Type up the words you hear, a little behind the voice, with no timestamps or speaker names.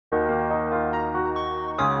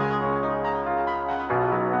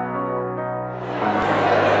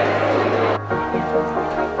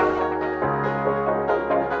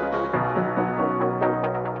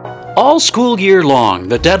All school year long,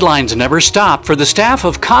 the deadlines never stop for the staff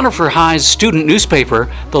of Conifer High's student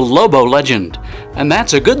newspaper, The Lobo Legend. And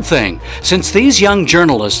that's a good thing, since these young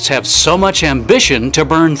journalists have so much ambition to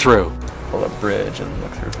burn through. Pull up bridge and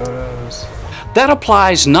look through photos. That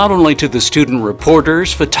applies not only to the student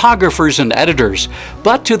reporters, photographers, and editors,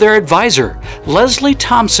 but to their advisor, Leslie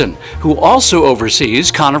Thompson, who also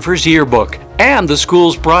oversees Conifer's yearbook and the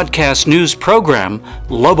school's broadcast news program,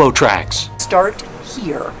 Lobo Tracks. Start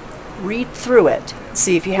here. Read through it.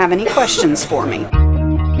 See if you have any questions for me.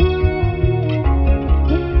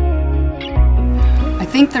 I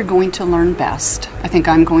think they're going to learn best. I think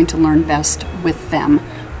I'm going to learn best with them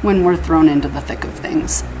when we're thrown into the thick of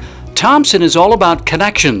things. Thompson is all about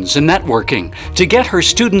connections and networking to get her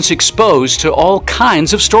students exposed to all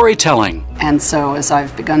kinds of storytelling. And so as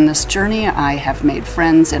I've begun this journey, I have made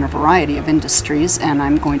friends in a variety of industries, and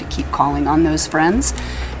I'm going to keep calling on those friends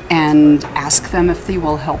and ask them if they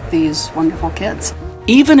will help these wonderful kids.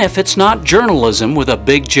 Even if it's not journalism with a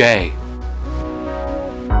big J.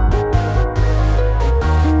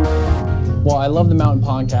 Well, I love the mountain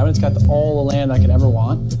pond cabin. It's got all the land I could ever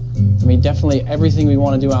want. I mean, definitely everything we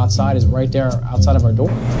want to do outside is right there outside of our door.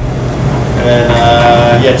 And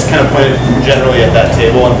then, yeah, just kind of put it generally at that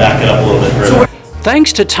table and back it up a little bit further.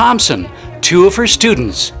 Thanks to Thompson, two of her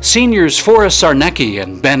students, seniors Forrest Sarnecki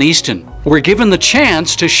and Ben Easton, were given the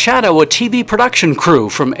chance to shadow a TV production crew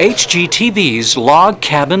from HGTV's Log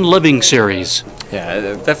Cabin Living series. Yeah,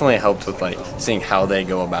 it definitely helped with seeing how they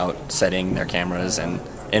go about setting their cameras and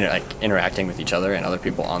interacting with each other and other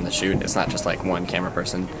people on the shoot. It's not just one camera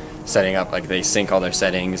person setting up, they sync all their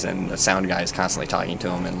settings, and the sound guy is constantly talking to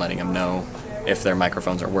them and letting them know if their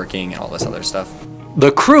microphones are working and all this other stuff.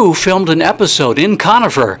 The crew filmed an episode in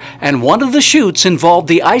Conifer, and one of the shoots involved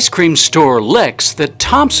the ice cream store Licks that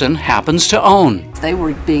Thompson happens to own. They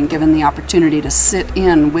were being given the opportunity to sit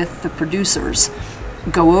in with the producers,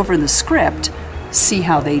 go over the script, see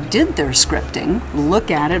how they did their scripting, look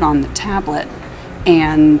at it on the tablet,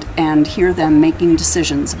 and hear them making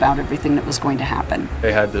decisions about everything that was going to happen.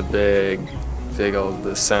 They had the big old,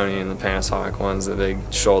 the Sony and the Panasonic ones, the big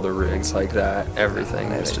shoulder rigs like that,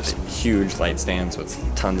 everything. It's just huge light stands with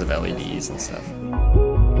tons of LEDs and stuff.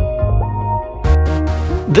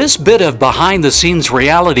 This bit of behind-the-scenes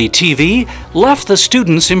reality TV left the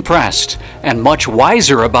students impressed and much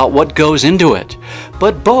wiser about what goes into it.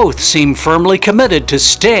 But both seem firmly committed to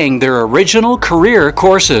staying their original career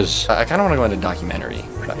courses. I kind of want to go into documentary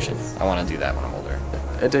production. I want to do that when I'm older.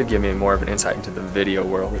 It did give me more of an insight into the video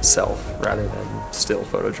world itself rather than still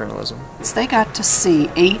photojournalism. They got to see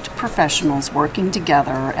 8 professionals working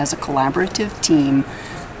together as a collaborative team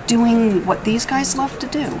doing what these guys love to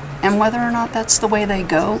do. And whether or not that's the way they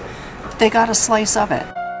go, they got a slice of it.